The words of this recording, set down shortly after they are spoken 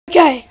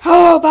Okay,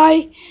 hello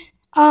everybody.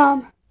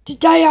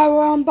 Today I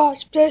will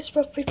unbox this,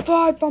 but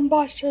before I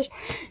unbox this,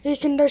 you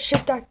can just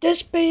check out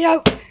this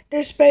video,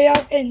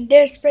 and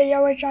this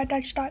video, which I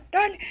just got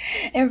done.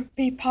 It will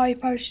be probably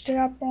posted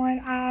up when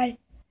I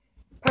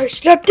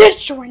posted up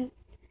this one.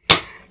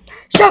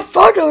 So without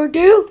further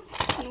ado,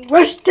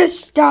 let's get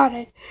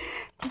started.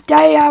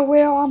 Today I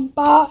will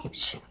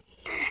unbox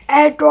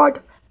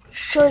Edward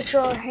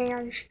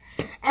Scissorhannds,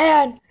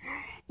 and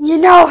you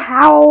know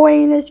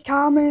Halloween is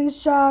coming,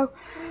 so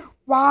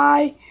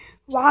why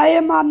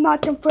am I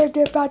not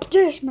conflicted about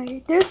this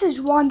movie? This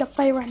is one of the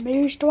favorite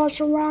movies to us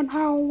around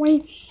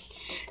Halloween.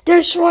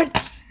 This one,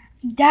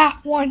 that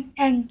one,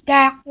 and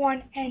that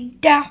one,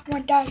 and that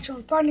one. That's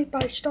one funny,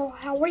 but it's still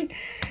Halloween.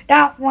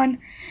 That one,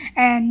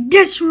 and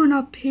this one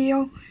up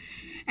here.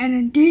 And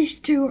then these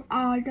two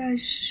are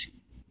this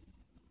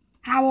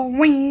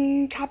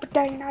Halloween type of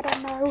thing, I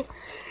don't know.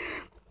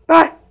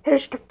 But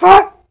here's the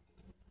front.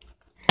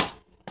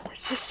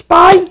 It's the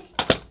spine.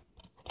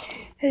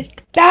 Here's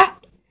the back.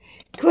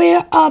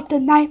 Clear of the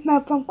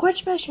Nightmare from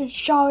Christmas is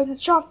showing the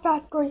Shop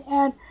Factory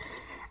and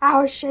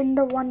Alice in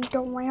the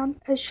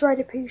Wonderland. It's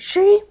rated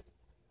PC.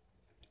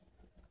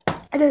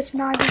 It is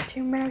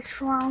 92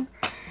 minutes long.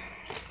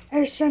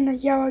 It's in a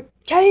yellow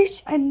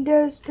case, and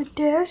there's the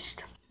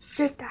disc.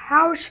 Get the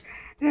house,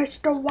 and it's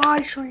the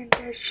widescreen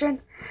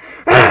edition.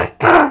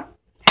 And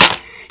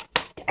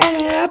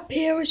then up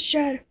here it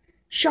said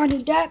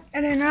Johnny Depp,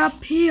 and then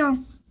up here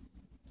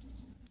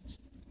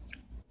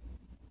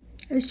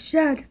it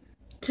said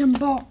Tim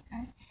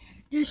Burton.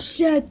 This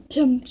said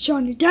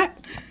Johnny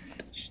Depp.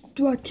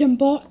 Tim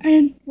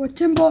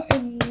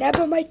Burton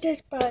never made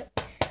this, but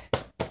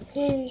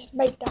he's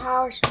made the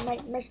house and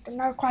made Mr.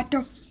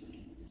 Nutcracker.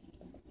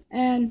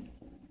 And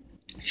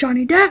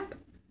Johnny Depp,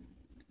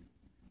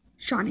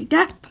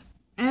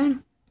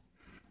 and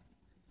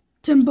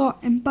Tim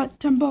Burton,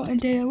 but Tim Burton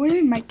didn't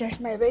really make this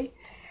movie.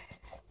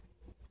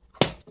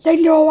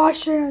 Thank you for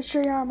watching, and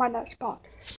see you on my next part.